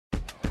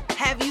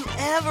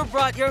ever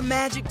brought your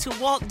magic to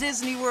Walt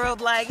Disney World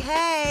like,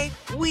 hey,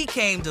 we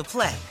came to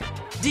play?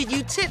 Did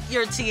you tip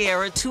your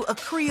tiara to a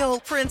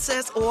Creole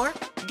princess or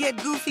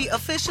get goofy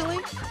officially?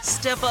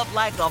 Step up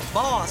like a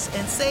boss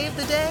and save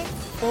the day?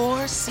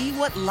 Or see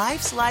what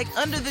life's like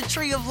under the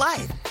tree of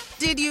life?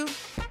 Did you?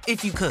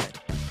 If you could.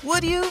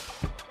 Would you?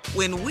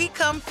 When we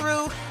come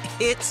through,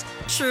 it's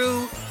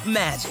true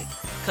magic.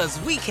 'Cause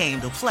we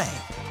came to play.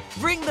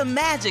 Bring the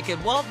magic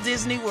at Walt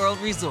Disney World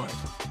Resort.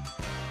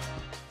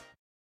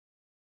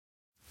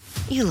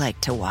 You like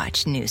to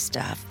watch new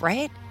stuff,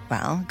 right?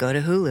 Well, go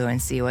to Hulu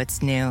and see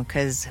what's new,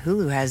 'cause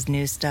Hulu has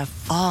new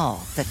stuff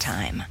all the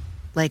time.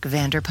 Like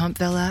Vanderpump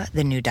Villa,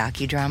 the new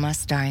docudrama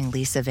starring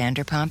Lisa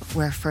Vanderpump,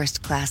 where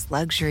first-class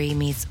luxury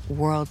meets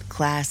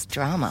world-class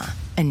drama.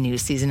 A new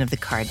season of The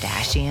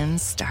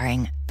Kardashians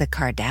starring The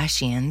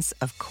Kardashians,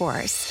 of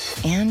course.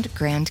 And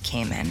Grand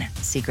Cayman,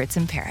 Secrets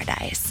in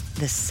Paradise,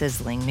 the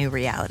sizzling new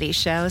reality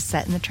show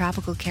set in the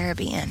tropical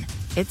Caribbean.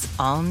 It's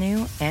all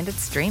new and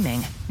it's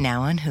streaming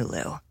now on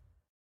Hulu.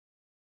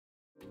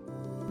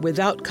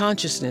 Without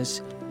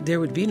consciousness, there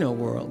would be no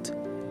world.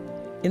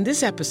 In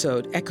this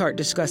episode, Eckhart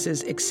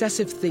discusses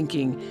excessive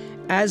thinking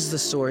as the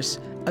source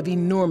of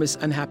enormous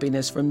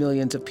unhappiness for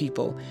millions of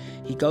people.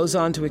 He goes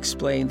on to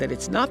explain that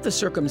it's not the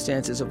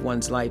circumstances of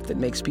one's life that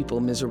makes people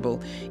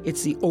miserable,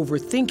 it's the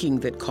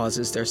overthinking that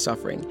causes their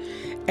suffering.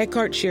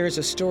 Eckhart shares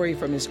a story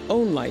from his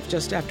own life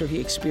just after he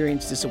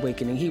experienced this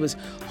awakening. He was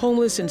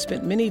homeless and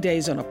spent many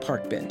days on a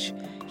park bench.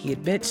 He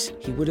admits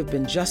he would have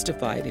been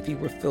justified if he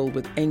were filled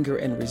with anger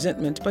and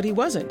resentment, but he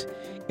wasn't.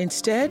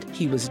 Instead,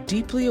 he was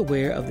deeply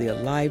aware of the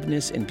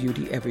aliveness and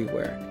beauty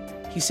everywhere.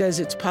 He says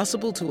it's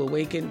possible to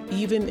awaken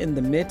even in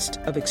the midst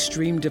of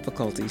extreme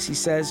difficulties. He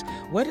says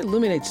what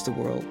illuminates the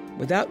world,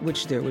 without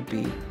which there would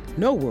be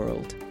no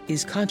world,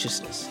 is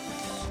consciousness.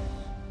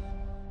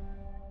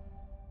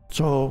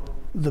 So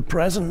the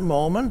present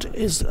moment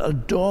is a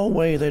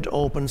doorway that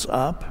opens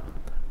up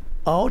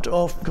out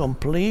of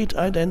complete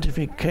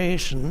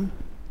identification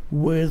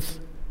with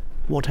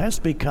what has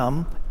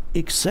become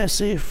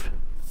excessive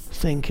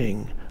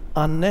thinking,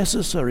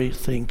 unnecessary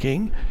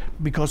thinking,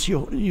 because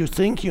you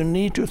think you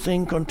need to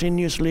think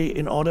continuously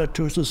in order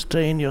to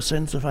sustain your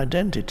sense of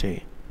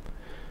identity.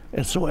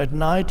 And so at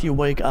night you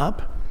wake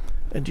up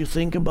and you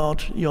think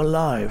about your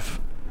life.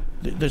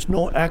 There's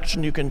no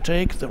action you can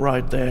take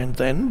right there and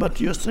then,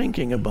 but you're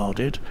thinking about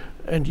it,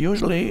 and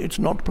usually it's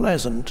not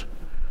pleasant.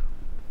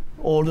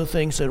 All the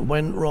things that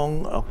went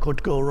wrong or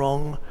could go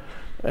wrong,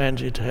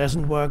 and it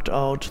hasn't worked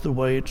out the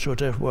way it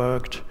should have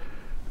worked,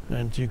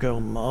 and you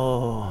go,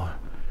 oh,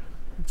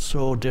 it's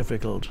so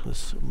difficult,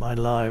 it's my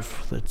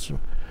life.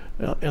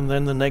 And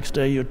then the next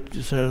day you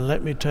say,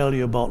 let me tell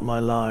you about my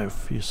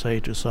life. You say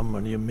to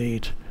someone you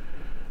meet,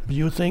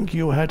 you think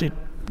you had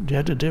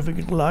a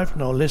difficult life?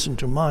 No, listen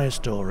to my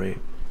story.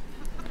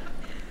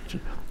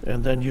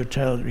 And then you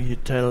tell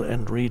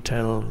and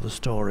retell the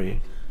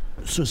story,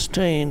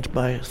 sustained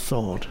by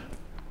thought.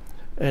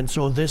 And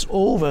so this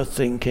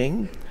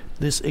overthinking,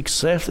 this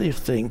excessive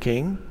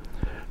thinking,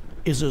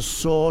 is a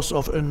source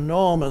of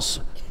enormous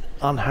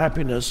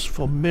unhappiness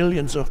for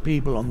millions of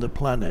people on the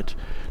planet.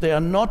 They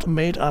are not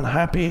made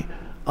unhappy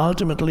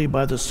ultimately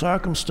by the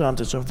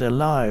circumstances of their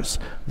lives.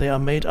 They are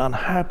made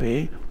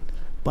unhappy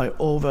by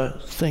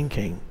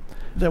overthinking.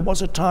 There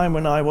was a time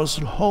when I was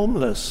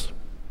homeless.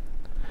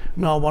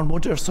 Now one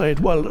would have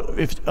said, well,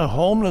 if a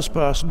homeless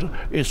person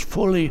is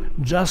fully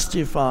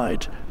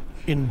justified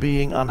in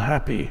being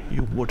unhappy,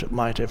 you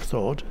might have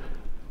thought.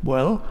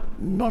 Well,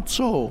 not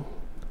so.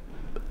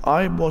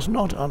 I was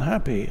not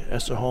unhappy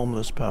as a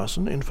homeless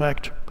person. In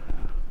fact,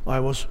 I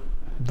was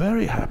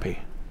very happy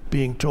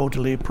being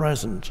totally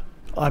present.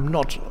 I'm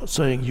not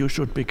saying you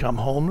should become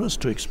homeless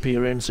to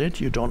experience it.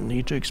 You don't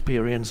need to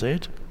experience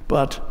it.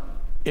 But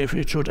if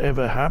it should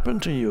ever happen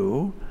to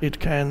you, it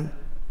can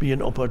be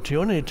an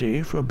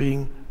opportunity for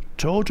being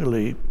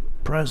totally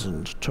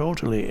present,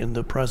 totally in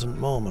the present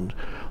moment.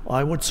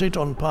 I would sit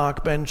on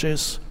park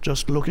benches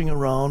just looking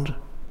around.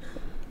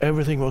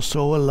 Everything was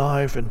so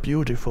alive and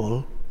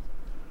beautiful.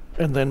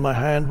 And then my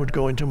hand would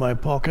go into my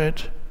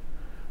pocket.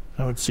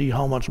 I would see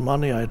how much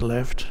money I'd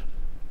left.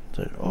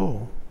 Say,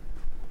 oh,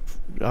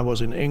 I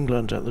was in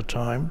England at the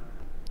time.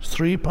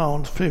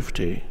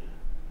 £3.50.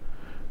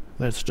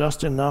 That's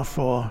just enough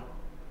for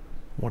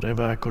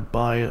whatever I could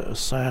buy, a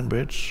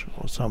sandwich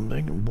or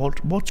something.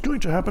 What's going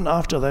to happen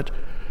after that?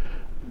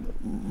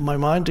 My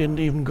mind didn't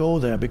even go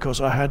there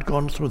because I had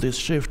gone through this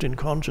shift in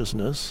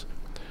consciousness.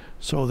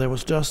 So there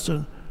was just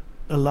an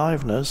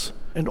aliveness.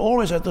 And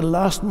always at the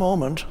last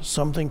moment,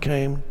 something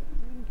came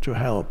to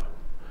help.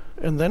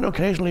 And then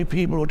occasionally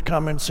people would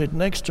come and sit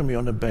next to me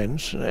on a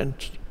bench and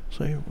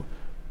say,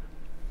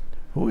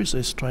 who is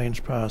this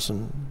strange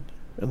person?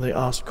 And they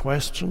asked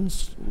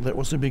questions. That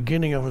was the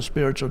beginning of a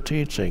spiritual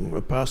teaching,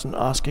 a person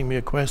asking me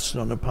a question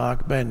on a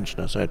park bench.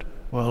 And I said,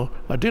 well,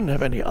 I didn't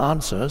have any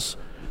answers.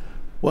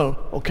 Well,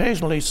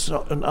 occasionally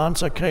an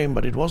answer came,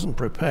 but it wasn't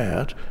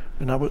prepared.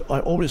 And I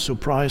always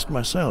surprised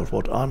myself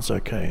what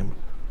answer came.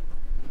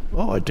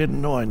 Oh, I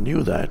didn't know I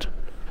knew that.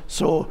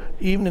 So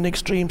even in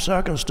extreme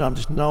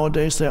circumstances,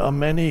 nowadays there are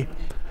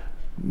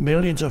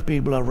millions of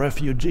people are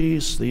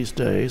refugees these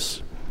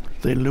days.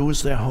 They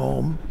lose their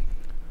home.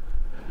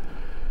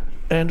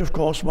 And of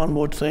course one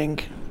would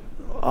think,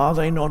 are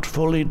they not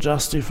fully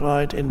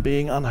justified in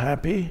being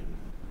unhappy?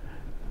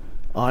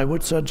 I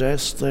would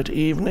suggest that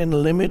even in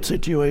limit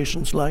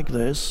situations like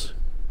this,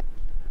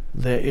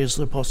 there is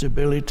the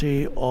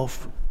possibility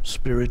of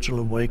spiritual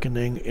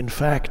awakening. In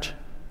fact,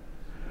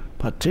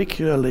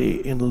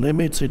 particularly in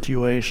limit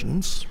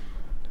situations,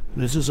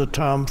 this is a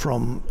term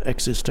from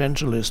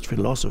existentialist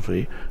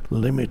philosophy,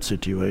 limit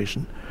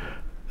situation,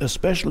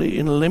 especially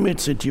in limit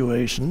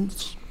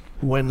situations,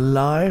 when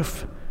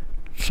life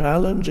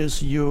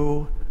challenges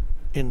you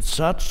in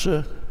such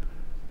a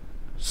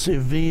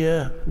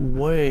severe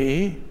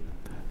way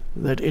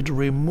that it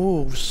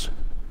removes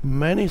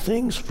many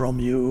things from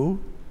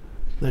you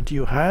that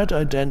you had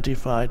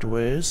identified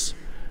with,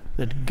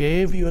 that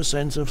gave you a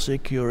sense of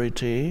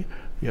security,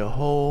 your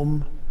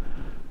home,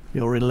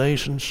 your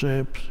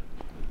relationships,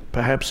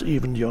 perhaps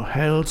even your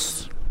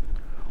health,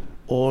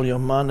 all your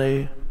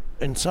money.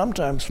 And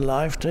sometimes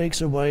life takes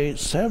away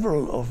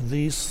several of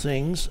these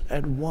things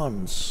at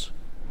once.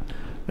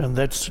 And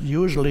that's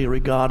usually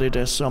regarded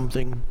as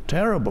something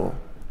terrible.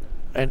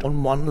 And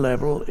on one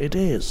level it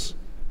is.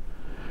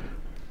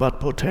 But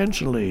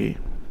potentially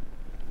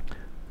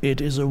it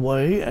is a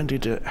way, and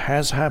it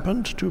has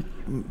happened to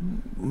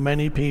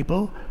many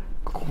people,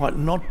 quite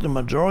not the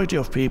majority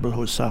of people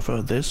who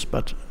suffer this,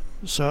 but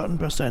a certain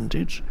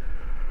percentage,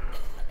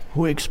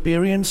 who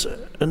experience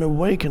an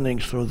awakening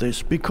through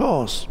this.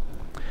 Because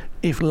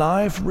if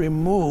life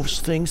removes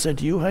things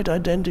that you had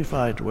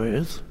identified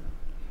with,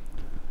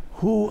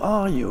 who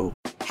are you?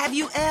 Have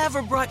you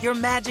ever brought your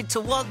magic to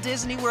Walt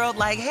Disney World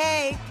like,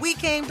 hey, we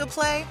came to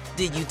play?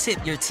 Did you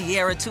tip your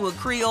tiara to a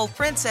Creole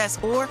princess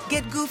or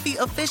get goofy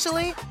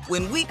officially?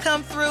 When we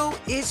come through,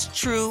 it's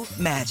true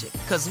magic,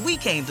 because we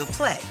came to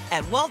play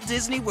at Walt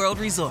Disney World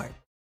Resort.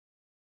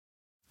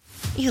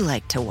 You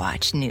like to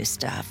watch new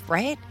stuff,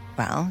 right?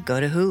 Well, go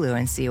to Hulu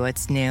and see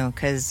what's new,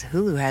 because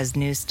Hulu has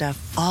new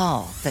stuff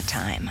all the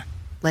time.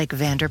 Like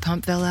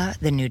Vanderpump Villa,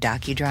 the new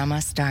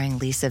docudrama starring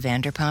Lisa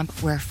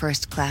Vanderpump, where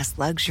first-class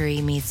luxury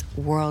meets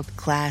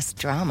world-class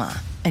drama.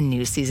 A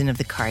new season of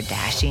The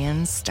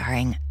Kardashians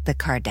starring The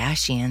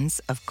Kardashians,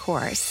 of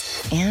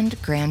course.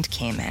 And Grand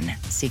Cayman,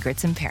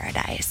 Secrets in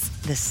Paradise,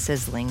 the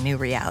sizzling new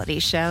reality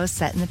show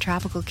set in the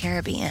tropical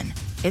Caribbean.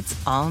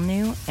 It's all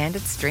new, and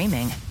it's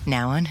streaming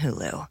now on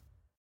Hulu.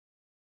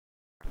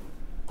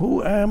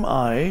 Who am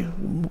I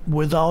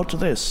without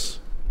this?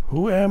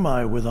 Who am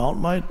I without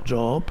my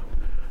job,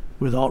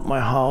 without my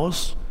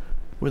house,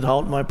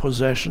 without my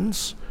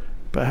possessions,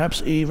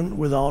 perhaps even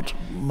without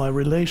my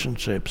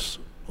relationships?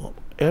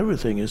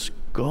 Everything is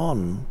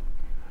gone.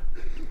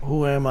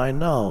 Who am I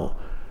now?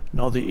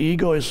 Now the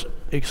ego is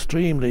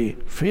extremely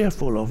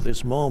fearful of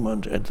this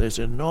moment, and there's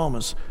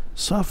enormous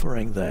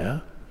suffering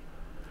there,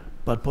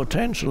 but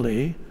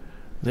potentially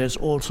there's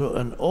also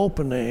an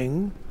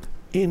opening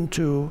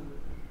into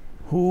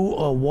who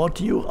or what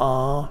you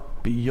are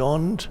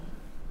beyond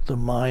the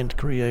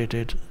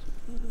mind-created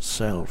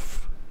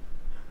self.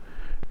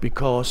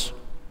 Because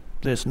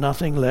there's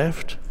nothing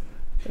left,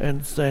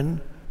 and then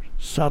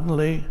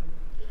suddenly,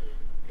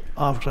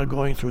 after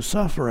going through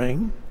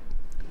suffering,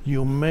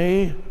 you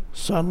may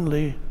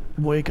suddenly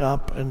wake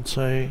up and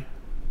say,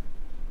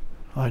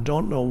 I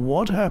don't know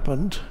what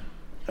happened,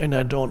 and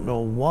I don't know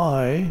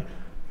why,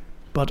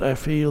 but I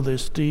feel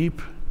this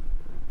deep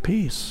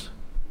peace.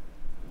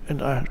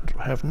 And I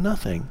have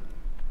nothing.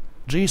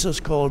 Jesus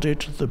called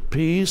it the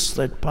peace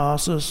that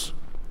passes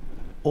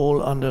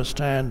all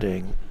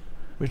understanding,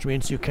 which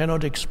means you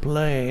cannot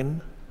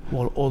explain,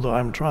 well, although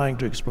I'm trying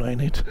to explain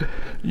it,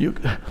 you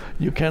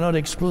cannot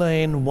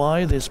explain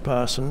why this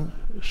person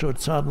should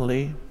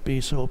suddenly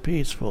be so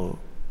peaceful.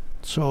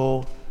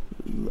 So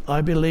I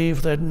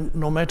believe that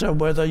no matter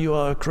whether you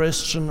are a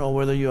Christian or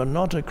whether you are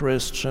not a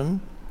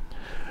Christian,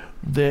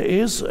 there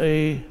is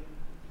a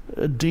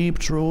deep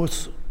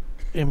truth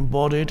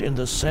embodied in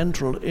the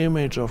central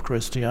image of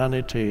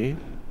Christianity.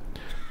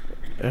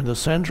 And the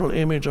central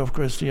image of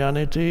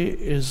Christianity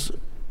is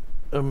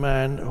a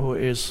man who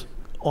is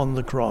on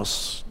the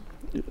cross,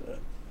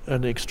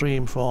 an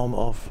extreme form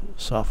of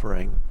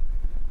suffering.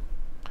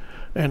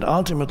 And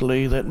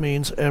ultimately that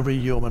means every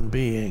human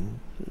being.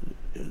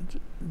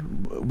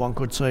 One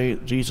could say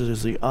Jesus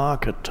is the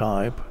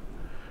archetype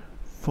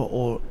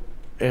for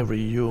every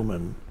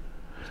human.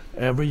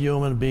 Every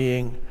human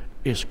being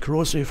is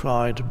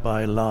crucified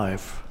by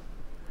life.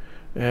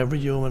 Every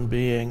human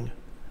being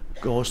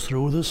goes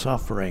through the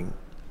suffering,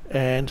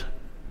 and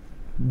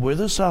with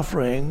the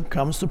suffering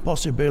comes the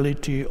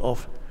possibility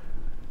of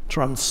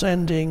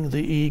transcending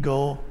the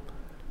ego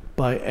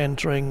by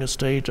entering a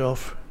state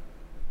of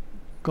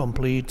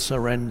complete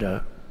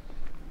surrender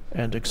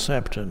and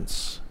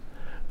acceptance.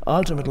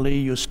 Ultimately,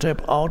 you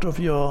step out of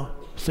your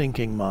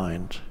thinking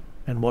mind,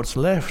 and what's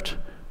left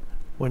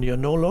when you're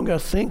no longer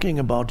thinking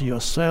about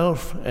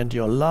yourself and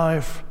your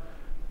life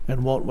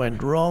and what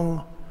went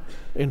wrong,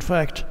 in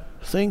fact,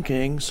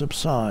 thinking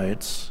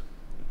subsides,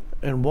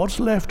 and what's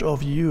left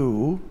of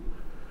you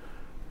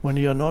when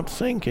you're not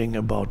thinking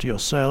about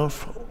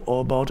yourself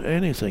or about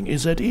anything?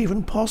 Is that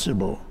even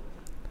possible?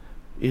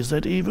 Is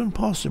that even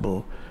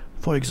possible?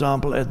 For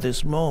example, at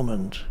this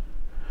moment,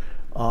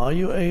 are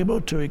you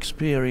able to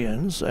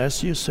experience,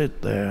 as you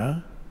sit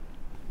there,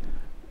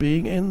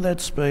 being in that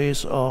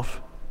space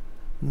of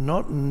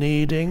not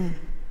needing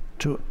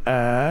to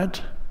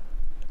add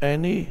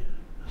any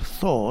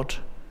thought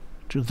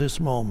to this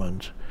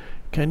moment?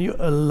 Can you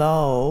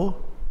allow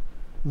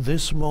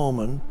this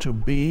moment to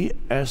be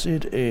as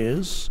it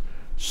is,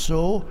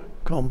 so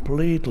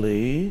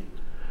completely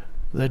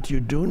that you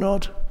do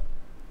not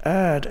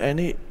add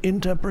any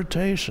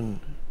interpretation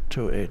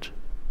to it?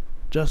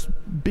 Just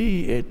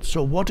be it.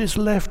 So what is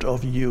left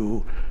of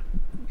you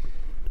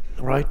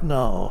right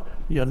now?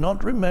 You're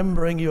not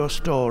remembering your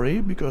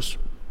story because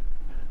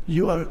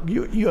you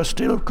are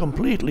still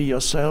completely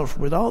yourself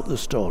without the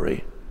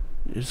story.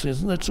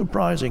 Isn't that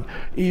surprising?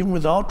 Even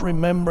without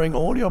remembering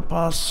all your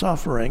past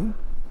suffering,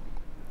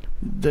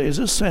 there is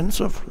a sense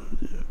of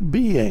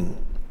being.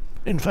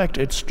 In fact,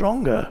 it's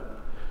stronger.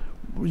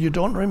 You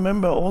don't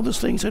remember all the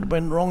things that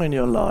went wrong in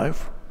your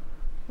life.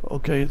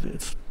 Okay,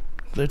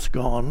 that's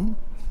gone.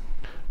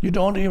 You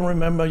don't even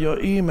remember your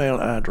email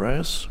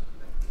address.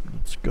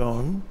 It's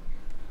gone.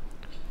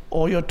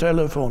 Or your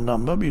telephone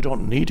number. You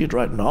don't need it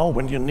right now.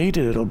 When you need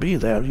it, it'll be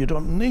there. You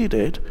don't need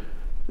it.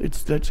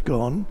 That's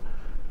gone.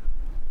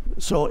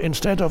 So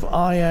instead of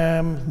I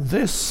am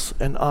this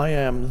and I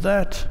am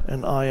that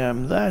and I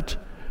am that,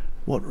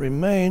 what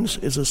remains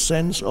is a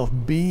sense of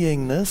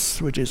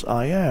beingness, which is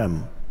I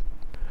am.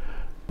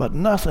 But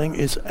nothing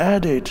is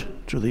added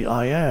to the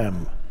I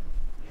am.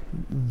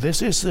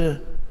 This is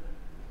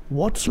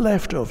what's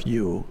left of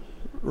you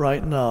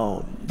right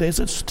now. There's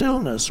a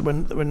stillness.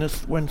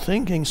 When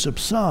thinking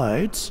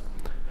subsides,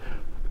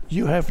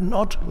 you have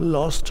not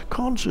lost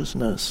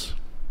consciousness.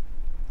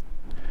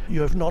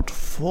 You have not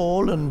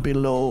fallen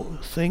below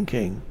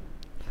thinking.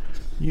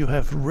 You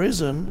have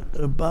risen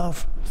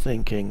above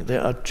thinking.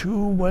 There are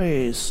two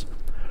ways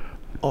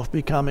of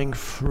becoming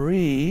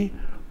free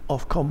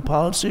of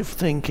compulsive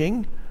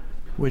thinking,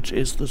 which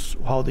is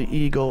how the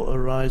ego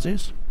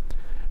arises.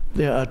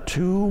 There are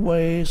two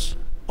ways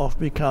of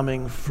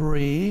becoming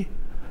free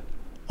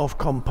of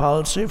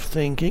compulsive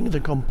thinking, the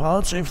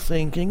compulsive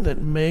thinking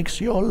that makes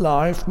your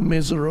life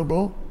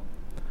miserable.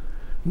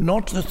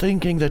 Not the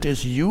thinking that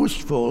is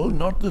useful,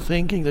 not the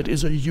thinking that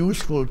is a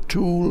useful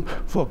tool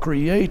for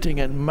creating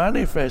and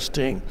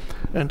manifesting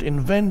and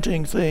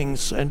inventing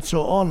things and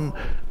so on.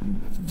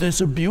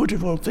 There's a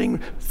beautiful thing.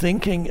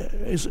 Thinking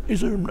is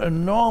an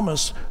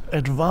enormous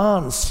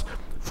advance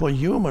for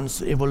humans,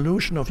 the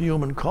evolution of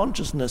human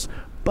consciousness.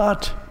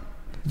 But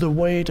the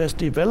way it has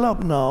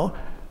developed now,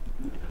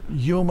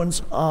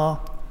 humans are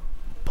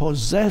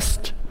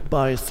possessed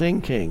by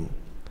thinking.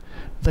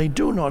 They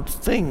do not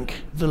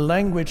think. The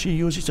language you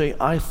use, you say,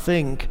 I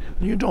think.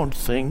 You don't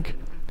think.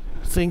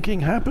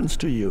 Thinking happens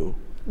to you.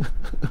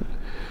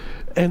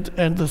 and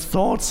the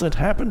thoughts that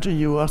happen to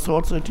you are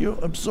thoughts that you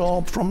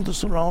absorb from the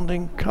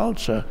surrounding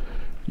culture.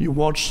 You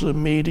watch the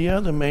media,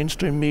 the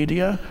mainstream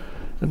media,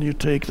 and you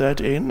take that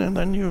in, and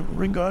then you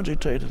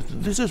regurgitate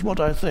it. This is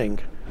what I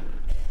think.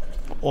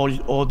 Or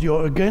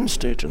you're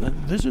against it, and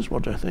then, this is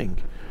what I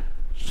think.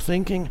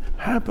 Thinking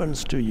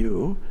happens to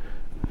you.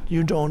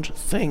 You don't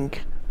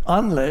think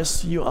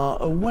unless you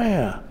are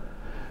aware.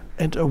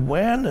 And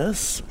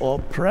awareness or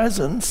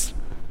presence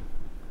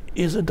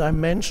is a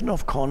dimension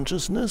of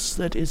consciousness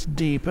that is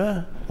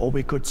deeper, or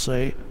we could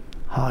say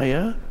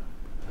higher,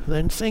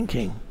 than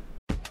thinking.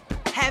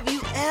 Have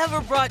you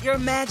ever brought your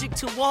magic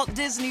to Walt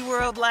Disney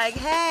World like,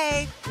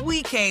 hey,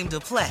 we came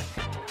to play?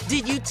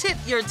 Did you tip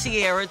your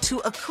tiara to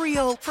a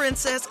Creole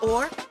princess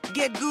or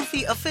get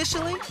goofy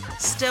officially?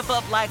 Step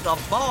up like a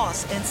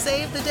boss and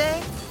save the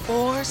day?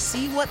 Or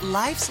see what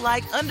life's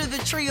like under the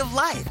tree of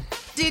life?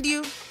 Did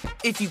you?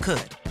 If you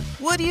could.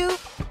 Would you?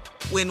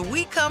 When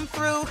we come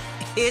through,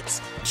 it's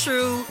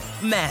true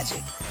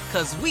magic.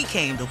 'Cause we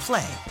came to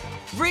play.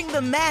 Bring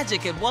the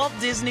magic at Walt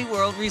Disney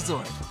World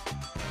Resort.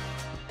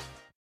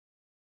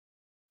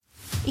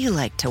 You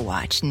like to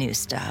watch new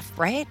stuff,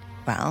 right?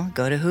 Well,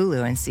 go to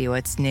Hulu and see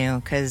what's new,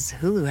 because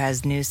Hulu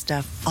has new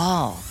stuff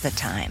all the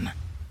time.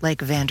 Like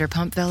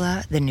Vanderpump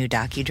Villa, the new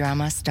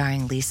docudrama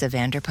starring Lisa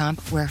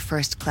Vanderpump, where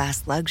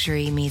first-class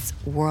luxury meets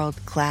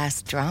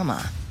world-class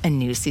drama. A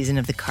new season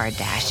of The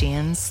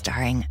Kardashians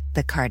starring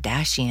The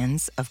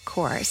Kardashians, of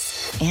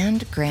course.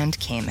 And Grand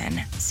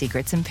Cayman,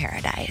 Secrets in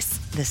Paradise,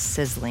 the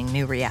sizzling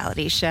new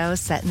reality show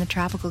set in the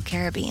tropical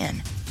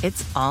Caribbean.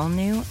 It's all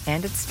new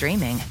and it's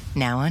streaming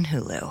now on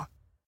Hulu.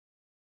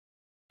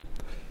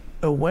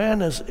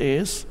 Awareness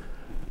is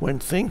when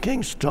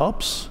thinking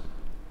stops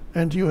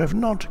and you have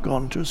not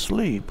gone to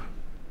sleep.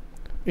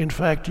 In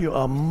fact, you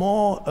are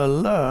more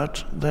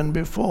alert than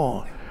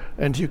before,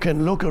 and you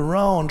can look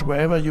around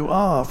wherever you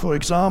are. For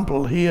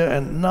example, here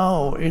and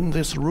now in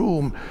this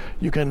room,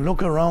 you can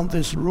look around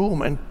this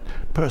room and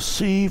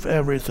perceive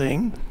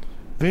everything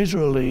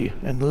visually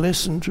and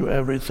listen to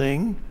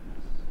everything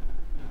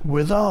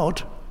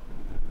without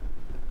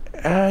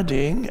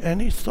adding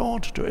any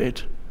thought to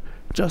it.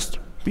 Just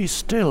be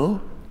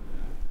still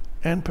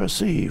and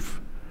perceive.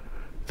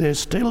 There's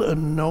still a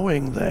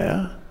knowing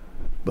there,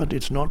 but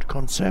it's not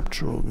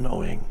conceptual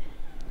knowing.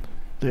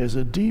 There's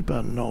a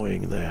deeper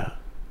knowing there.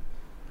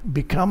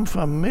 Become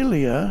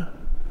familiar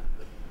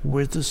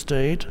with the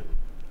state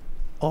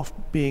of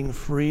being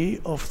free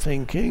of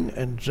thinking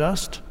and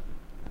just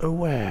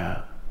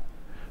aware.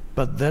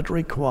 But that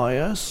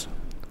requires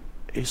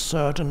a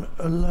certain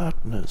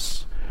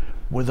alertness.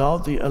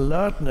 Without the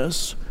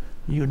alertness,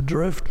 you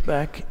drift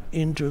back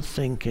into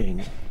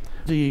thinking.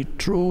 The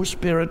true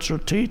spiritual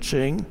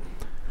teaching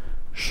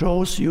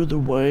shows you the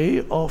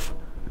way of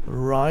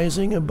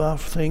rising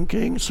above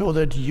thinking so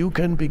that you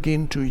can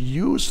begin to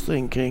use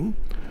thinking,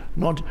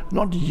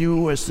 not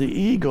you as the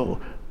ego,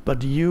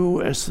 but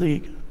you as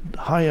the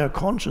higher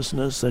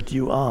consciousness that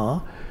you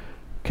are,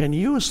 can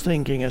use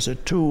thinking as a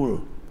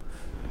tool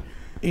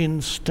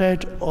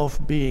instead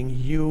of being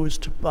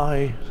used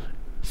by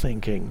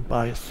thinking,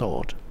 by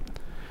thought.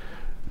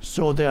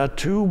 So there are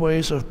two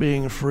ways of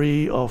being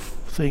free of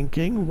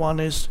thinking. One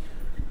is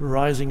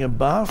rising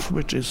above,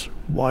 which is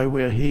why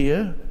we're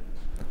here.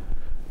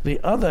 The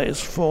other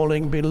is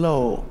falling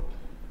below.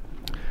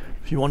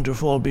 If you want to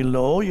fall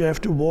below, you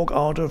have to walk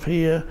out of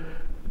here,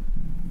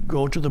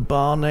 go to the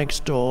bar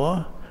next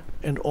door,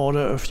 and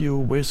order a few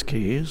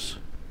whiskeys,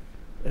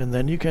 and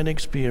then you can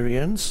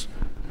experience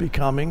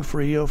becoming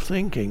free of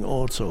thinking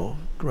also,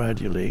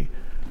 gradually.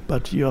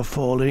 But you're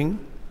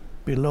falling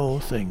below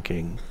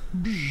thinking.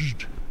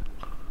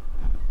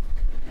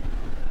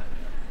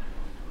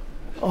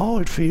 Oh,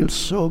 it feels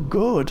so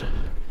good.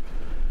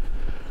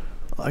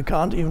 I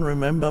can't even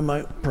remember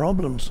my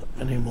problems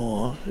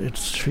anymore. It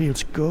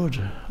feels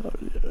good.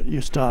 You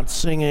start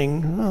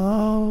singing,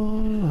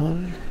 oh,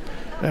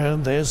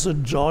 and there's the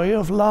joy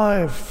of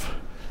life.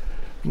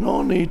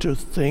 No need to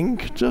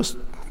think, just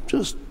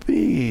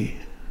be.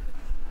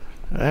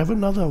 Have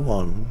another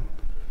one.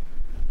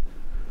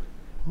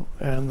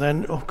 And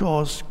then, of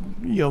course,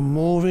 you're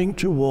moving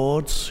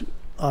towards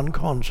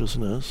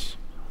unconsciousness.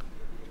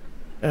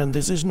 And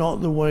this is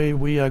not the way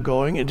we are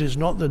going. It is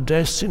not the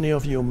destiny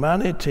of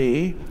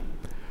humanity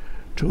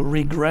to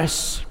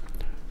regress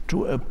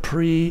to a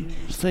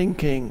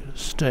pre-thinking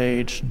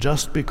stage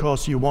just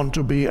because you want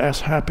to be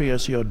as happy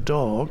as your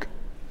dog.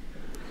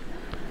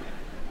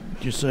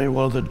 You say,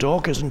 well, the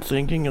dog isn't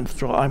thinking, and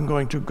so I'm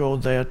going to go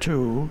there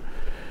too.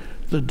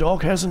 The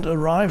dog hasn't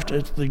arrived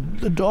at the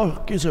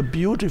dog is a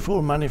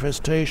beautiful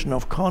manifestation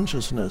of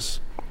consciousness,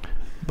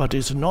 but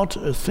it's not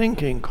a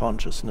thinking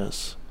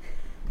consciousness.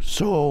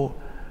 So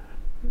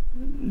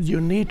you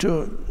need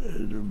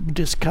to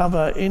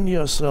discover in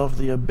yourself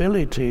the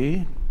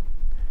ability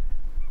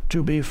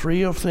to be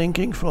free of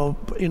thinking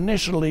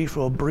initially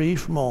for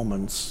brief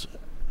moments.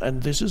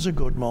 And this is a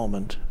good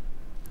moment.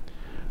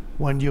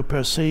 When you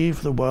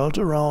perceive the world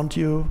around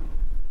you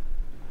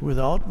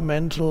without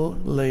mental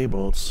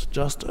labels,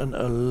 just an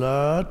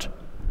alert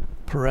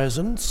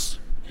presence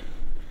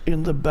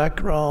in the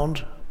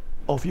background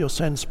of your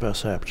sense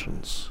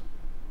perceptions.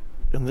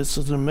 And this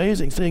is an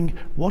amazing thing.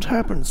 What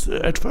happens?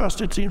 At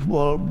first it seems,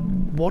 well,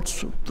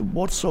 what's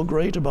so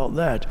great about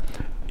that?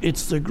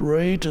 It's the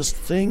greatest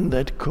thing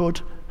that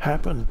could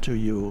happen to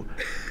you,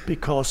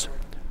 because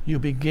you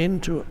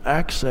begin to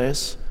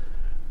access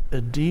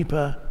a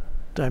deeper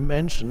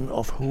dimension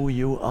of who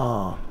you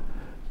are.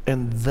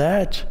 And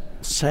that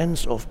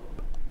sense of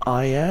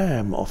I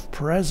am, of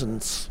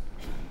presence,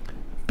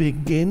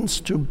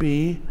 begins to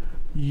be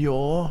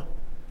your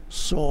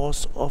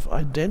source of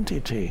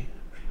identity.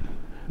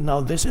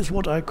 Now, this is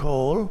what I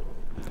call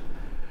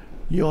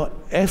your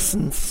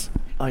essence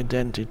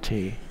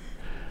identity.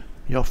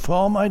 Your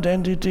form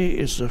identity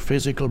is the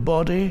physical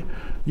body.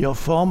 Your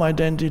form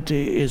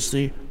identity is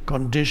the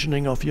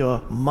conditioning of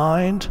your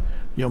mind,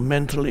 your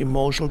mental,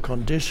 emotional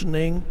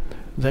conditioning.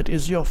 That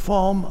is your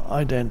form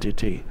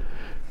identity.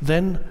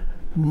 Then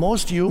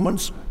most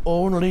humans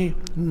only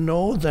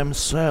know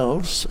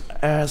themselves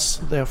as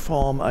their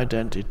form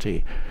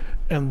identity.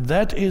 And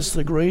that is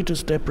the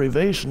greatest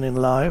deprivation in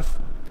life.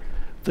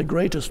 The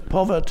greatest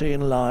poverty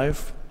in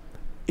life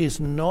is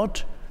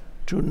not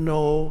to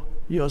know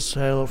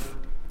yourself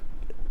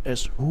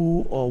as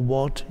who or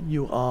what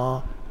you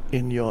are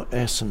in your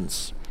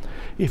essence.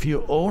 If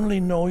you only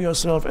know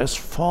yourself as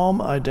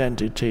form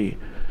identity,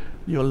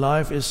 your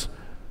life is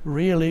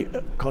really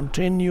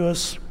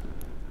continuous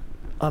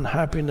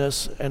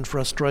unhappiness and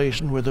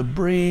frustration with a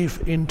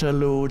brief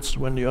interludes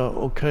when you're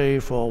okay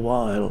for a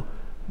while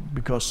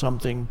because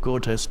something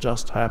good has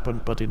just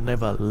happened, but it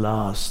never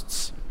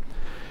lasts.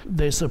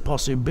 There's a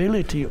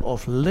possibility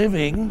of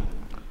living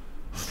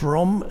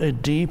from a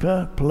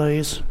deeper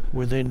place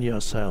within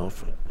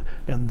yourself,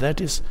 and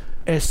that is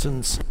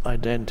essence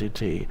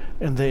identity.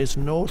 And there is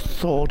no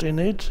thought in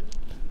it,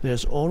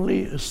 there's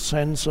only a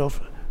sense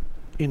of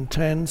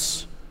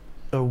intense,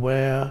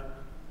 aware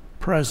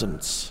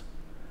presence.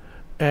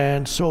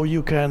 And so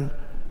you can,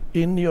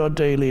 in your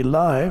daily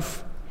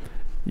life,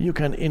 you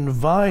can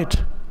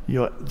invite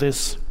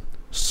this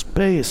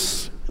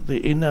space the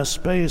inner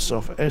space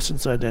of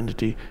essence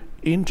identity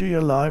into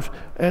your life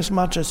as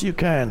much as you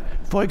can.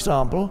 For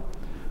example,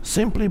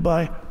 simply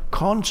by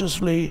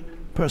consciously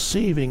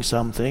perceiving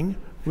something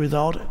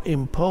without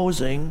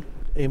imposing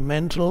a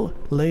mental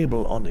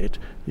label on it.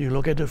 You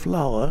look at a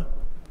flower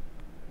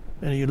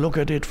and you look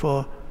at it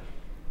for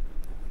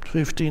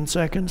 15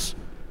 seconds,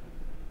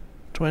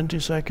 20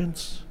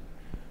 seconds,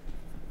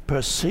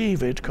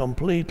 perceive it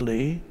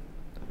completely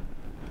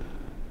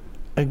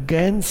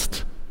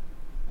against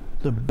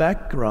the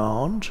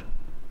background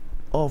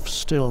of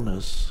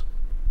stillness.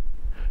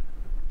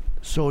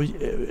 So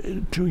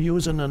to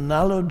use an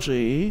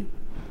analogy,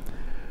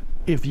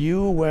 if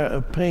you were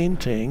a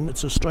painting,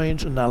 it's a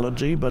strange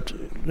analogy, but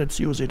let's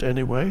use it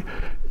anyway.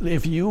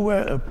 If you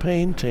were a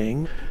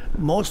painting,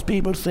 most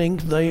people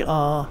think they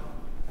are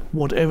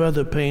whatever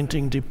the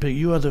painting depicts.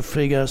 You are the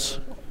figures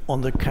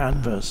on the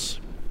canvas,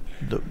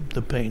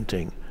 the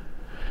painting.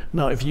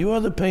 Now, if you are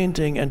the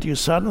painting and you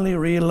suddenly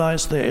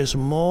realize there is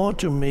more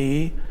to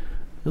me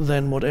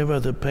than whatever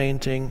the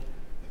painting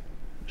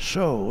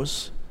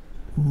shows,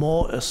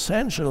 more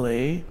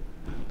essentially,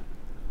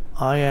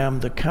 I am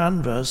the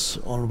canvas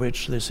on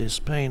which this is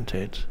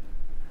painted.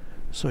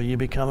 So you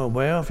become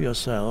aware of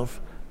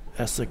yourself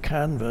as the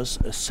canvas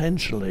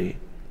essentially,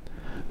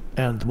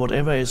 and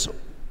whatever is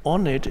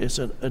on it is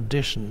an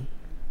addition.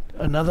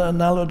 Another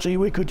analogy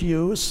we could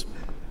use,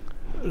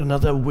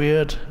 another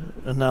weird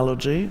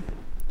analogy,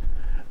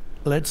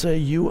 let's say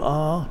you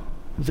are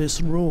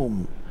this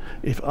room.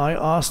 If I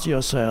asked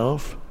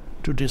yourself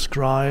to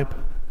describe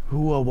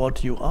who or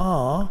what you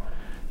are,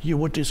 you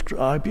would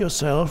describe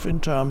yourself in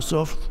terms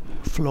of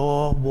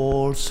floor,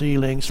 walls,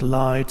 ceilings,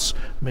 lights,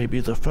 maybe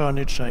the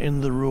furniture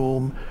in the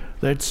room.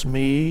 That's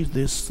me,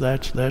 this,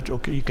 that.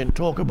 Okay, you can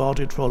talk about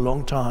it for a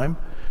long time,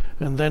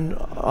 and then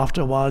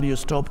after a while you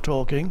stop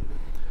talking.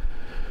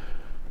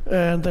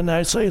 And then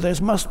I say,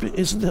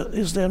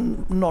 is there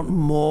not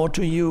more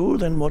to you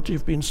than what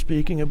you've been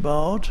speaking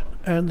about?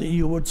 And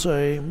you would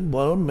say,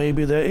 well,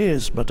 maybe there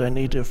is, but I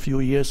need a few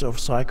years of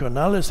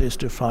psychoanalysis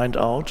to find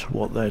out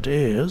what that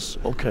is.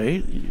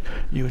 Okay,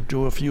 you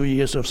do a few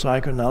years of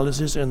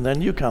psychoanalysis, and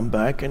then you come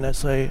back and I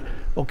say,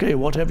 okay,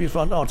 what have you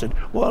found out? And,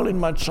 well, in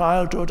my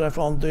childhood I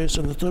found this,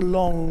 and it's a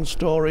long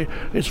story.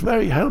 It's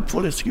very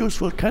helpful, it's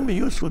useful, can be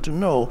useful to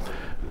know.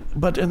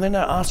 But and then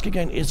I ask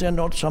again, is there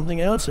not something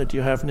else that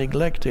you have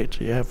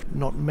neglected, you have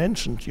not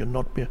mentioned,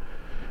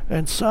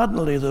 and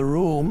suddenly the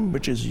room,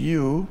 which is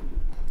you,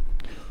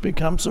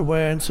 becomes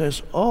aware and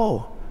says,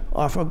 oh,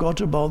 I forgot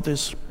about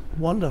this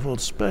wonderful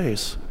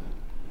space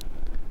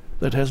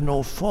that has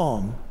no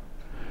form,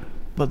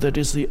 but that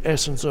is the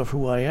essence of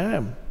who I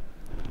am.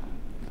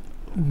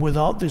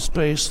 Without this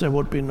space there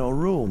would be no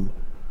room.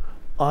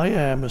 I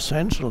am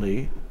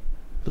essentially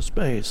the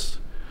space.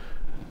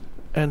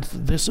 And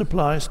this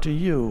applies to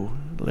you.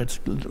 Let's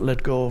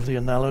let go of the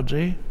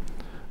analogy.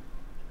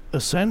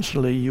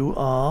 Essentially, you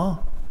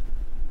are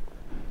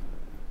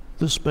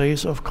the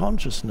space of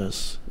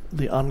consciousness,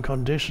 the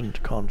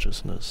unconditioned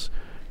consciousness.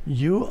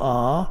 You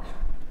are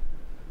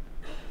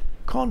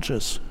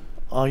conscious.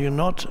 Are you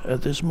not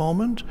at this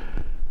moment?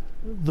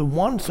 The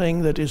one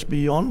thing that is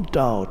beyond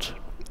doubt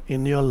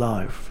in your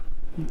life,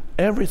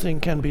 everything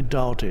can be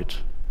doubted.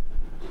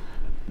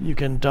 You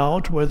can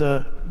doubt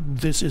whether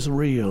this is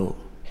real.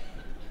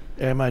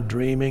 Am I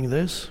dreaming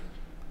this?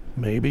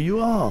 Maybe you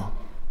are.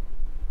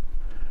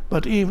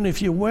 But even if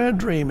you were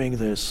dreaming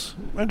this,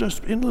 and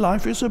in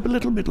life is a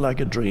little bit like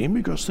a dream,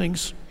 because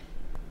things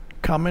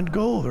come and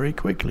go very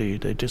quickly,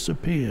 they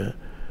disappear.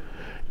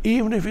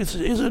 Even if it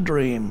is a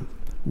dream,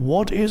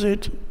 what is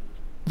it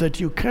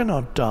that you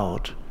cannot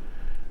doubt?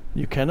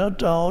 You cannot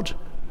doubt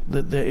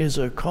that there is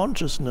a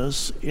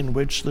consciousness in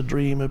which the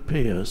dream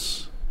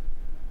appears.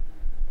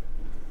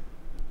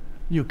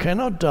 You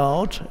cannot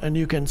doubt, and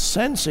you can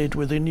sense it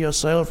within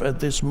yourself at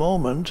this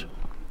moment,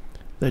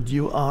 that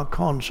you are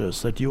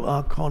conscious, that you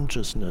are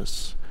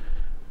consciousness.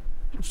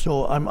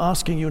 So I'm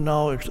asking you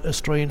now a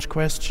strange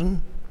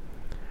question.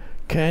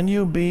 Can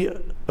you be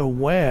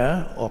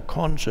aware or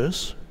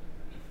conscious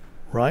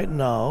right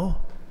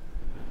now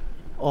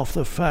of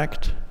the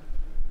fact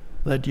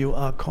that you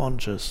are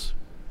conscious?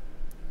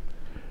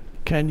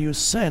 Can you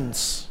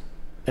sense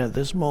at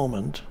this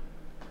moment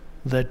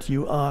that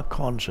you are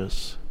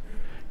conscious?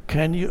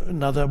 Can you,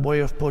 another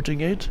way of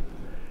putting it,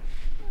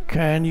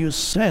 can you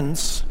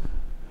sense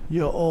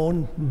your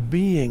own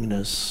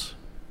beingness,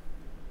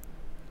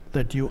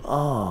 that you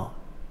are?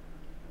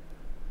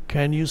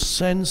 Can you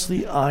sense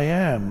the I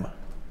am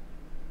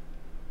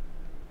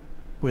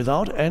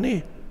without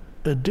any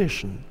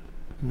addition,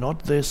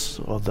 not this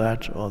or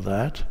that or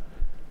that?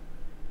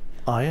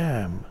 I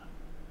am.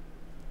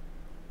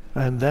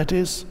 And that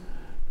is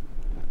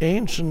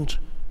ancient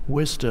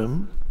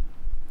wisdom.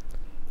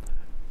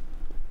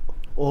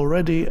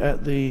 Already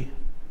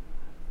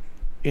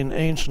in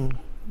ancient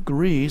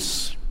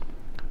Greece,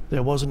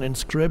 there was an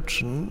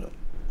inscription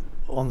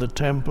on the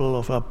temple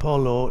of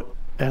Apollo,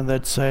 and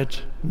that said,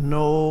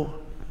 know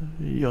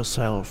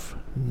yourself,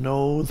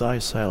 know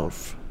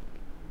thyself.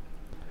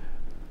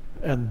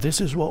 And this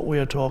is what we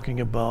are talking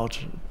about.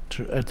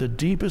 At the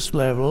deepest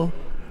level,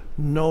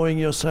 knowing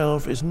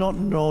yourself is not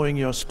knowing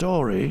your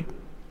story.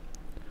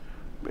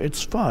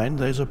 It's fine,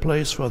 there's a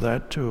place for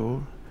that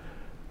too.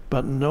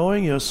 But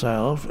knowing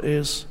yourself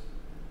is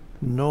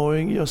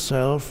knowing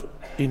yourself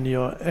in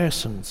your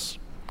essence.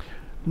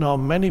 Now,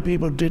 many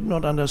people did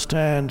not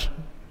understand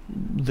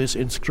this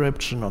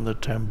inscription on the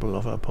temple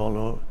of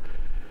Apollo.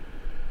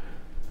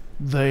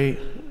 They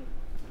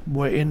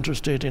were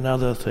interested in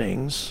other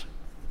things,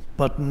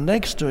 but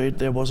next to it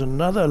there was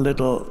another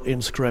little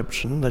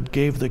inscription that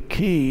gave the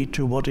key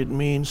to what it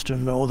means to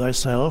know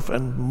thyself,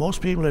 and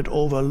most people had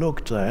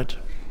overlooked that.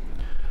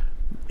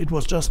 It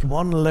was just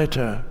one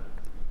letter,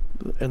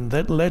 and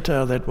that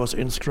letter that was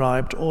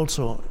inscribed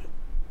also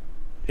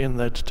in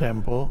that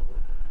temple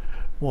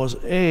was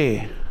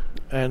A,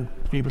 and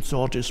people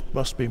thought this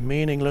must be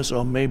meaningless,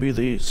 or maybe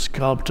the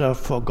sculptor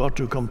forgot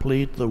to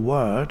complete the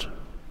word.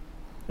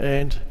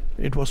 And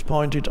it was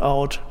pointed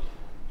out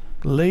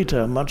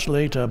later, much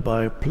later,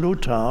 by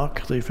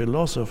Plutarch, the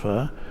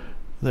philosopher,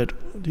 that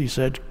he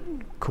said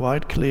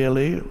quite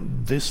clearly,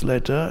 this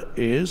letter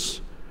is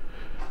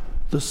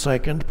the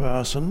second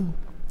person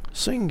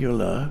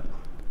singular,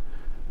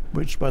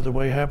 which, by the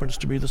way, happens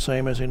to be the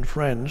same as in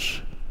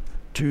French,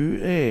 tu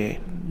es,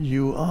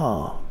 you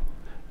are.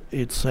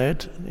 It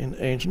said in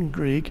ancient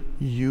Greek,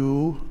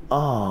 you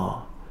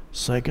are,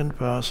 second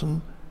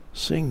person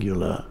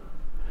singular.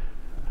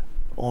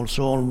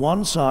 Also on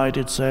one side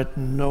it said,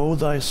 know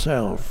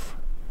thyself.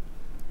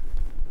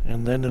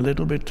 And then a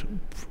little bit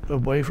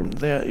away from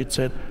there it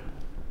said,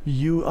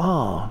 you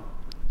are.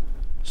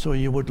 So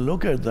you would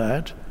look at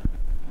that,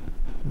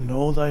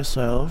 know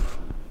thyself,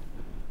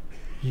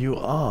 you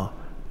are.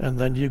 And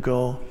then you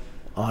go,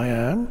 I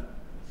am.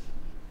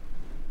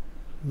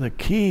 The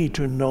key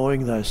to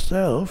knowing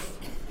thyself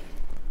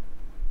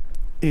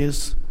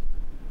is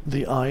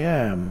the I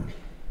am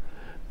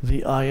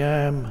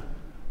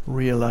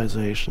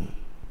realization,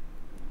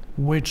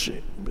 which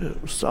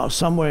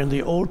somewhere in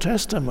the Old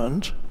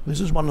Testament,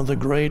 this is one of the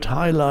great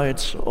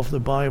highlights of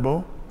the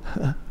Bible.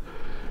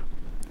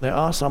 There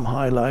are some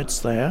highlights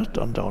there,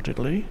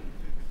 undoubtedly,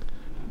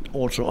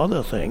 also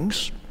other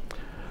things.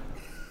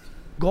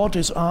 God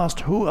is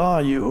asked, who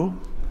are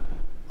you?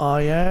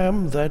 I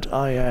am that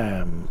I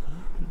am.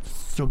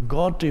 So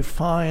God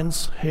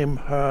defines him,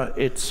 her,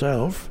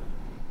 itself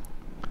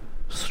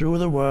through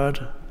the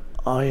word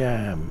I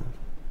am.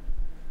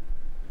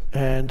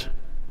 And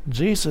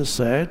Jesus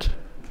said,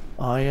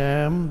 I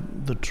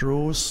am the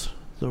truth,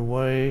 the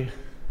way,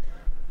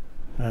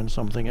 and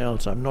something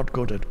else. I'm not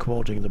good at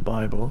quoting the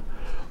Bible.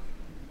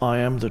 I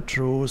am the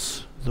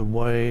truth, the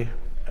way,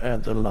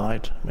 and the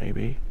light,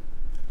 maybe.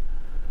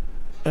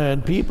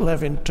 And people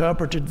have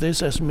interpreted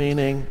this as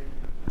meaning,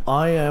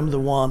 I am the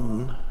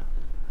one.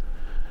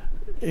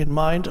 In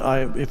mind,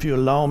 if you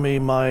allow me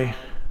my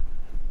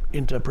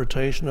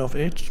interpretation of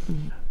it,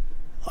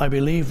 I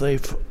believe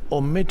they've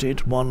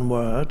omitted one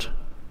word,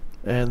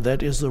 and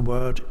that is the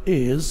word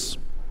is,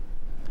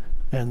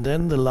 and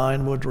then the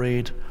line would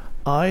read,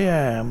 I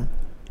am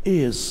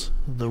is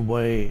the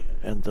way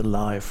and the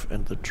life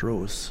and the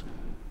truth.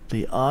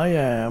 The I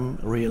am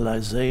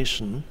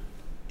realization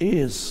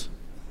is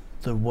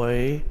the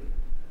way,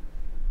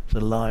 the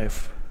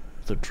life,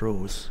 the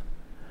truth.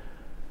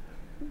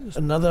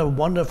 Another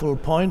wonderful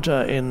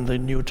pointer in the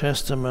New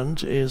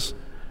Testament is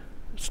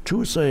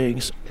two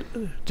sayings.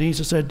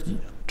 Jesus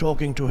said,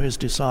 talking to his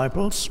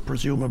disciples,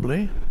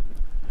 presumably,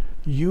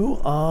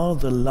 you are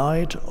the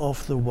light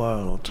of the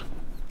world.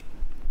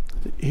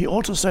 He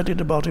also said it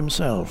about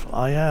himself,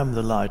 I am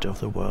the light of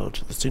the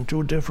world. It's in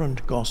two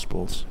different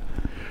Gospels.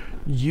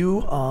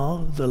 You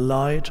are the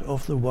light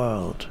of the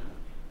world.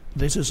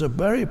 This is a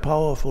very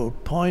powerful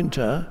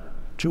pointer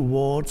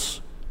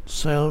towards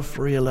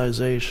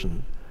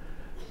self-realization.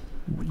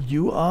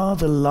 You are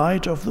the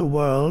light of the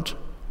world.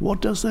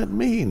 What does that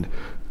mean?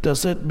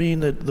 Does that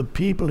mean that the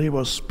people he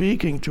was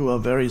speaking to are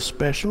very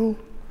special?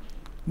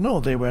 No,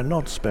 they were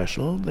not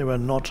special. They were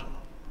not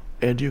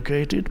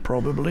educated,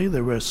 probably.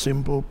 They were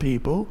simple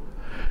people.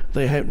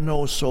 They had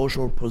no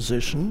social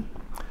position.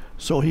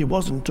 So he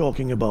wasn't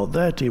talking about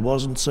that. He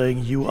wasn't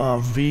saying you are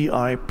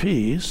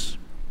VIPs.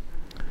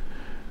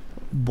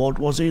 What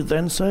was he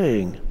then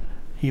saying?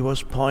 He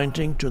was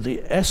pointing to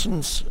the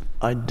essence,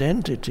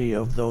 identity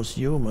of those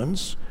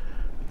humans.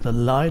 The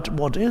light,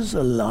 what is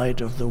the light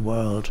of the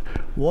world?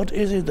 What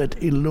is it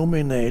that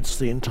illuminates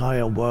the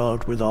entire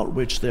world without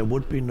which there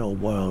would be no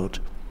world?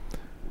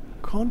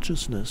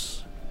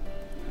 Consciousness.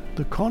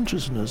 The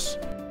consciousness.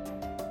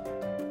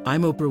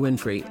 I'm Oprah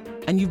Winfrey,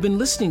 and you've been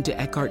listening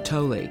to Eckhart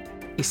Tolle,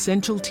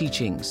 Essential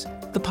Teachings,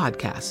 the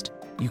podcast.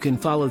 You can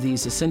follow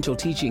these essential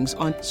teachings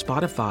on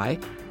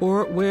Spotify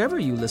or wherever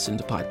you listen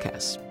to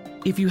podcasts.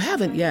 If you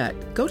haven't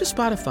yet, go to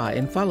Spotify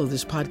and follow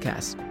this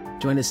podcast.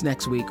 Join us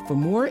next week for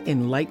more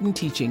enlightened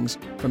teachings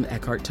from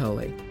Eckhart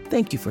Tolle.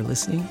 Thank you for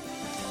listening.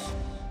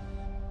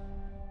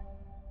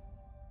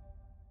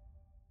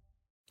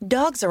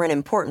 Dogs are an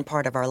important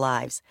part of our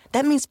lives.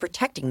 That means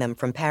protecting them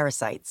from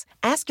parasites.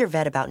 Ask your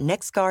vet about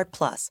NexGard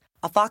Plus,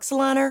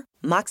 Afoxolaner,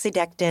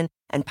 Moxidectin,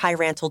 and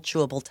Pyrantel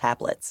chewable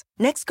tablets.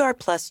 NexGard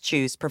Plus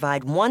Chews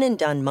provide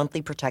one-and-done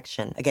monthly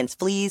protection against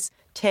fleas,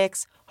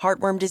 ticks,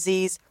 heartworm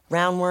disease,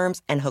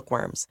 roundworms, and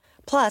hookworms.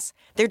 Plus,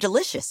 they're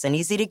delicious and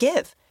easy to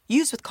give.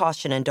 Use with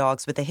caution in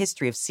dogs with a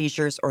history of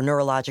seizures or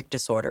neurologic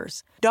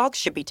disorders. Dogs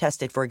should be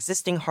tested for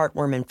existing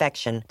heartworm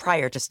infection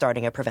prior to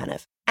starting a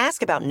preventive.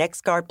 Ask about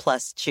NexGard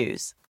Plus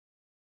Chews.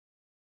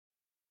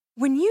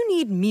 When you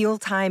need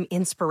mealtime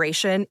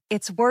inspiration,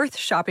 it's worth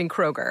shopping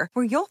Kroger,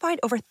 where you'll find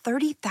over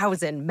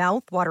 30,000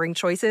 mouth-watering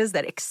choices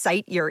that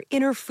excite your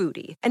inner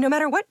foodie. And no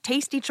matter what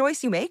tasty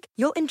choice you make,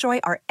 you'll enjoy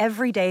our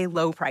everyday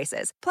low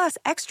prices, plus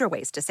extra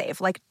ways to save,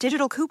 like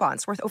digital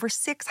coupons worth over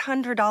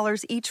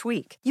 $600 each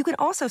week. You can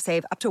also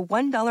save up to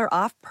 $1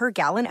 off per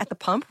gallon at the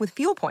pump with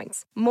fuel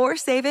points. More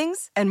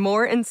savings and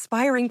more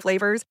inspiring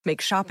flavors make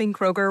shopping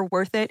Kroger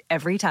worth it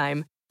every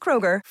time.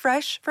 Kroger,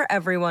 fresh for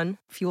everyone.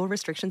 Fuel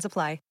restrictions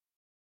apply.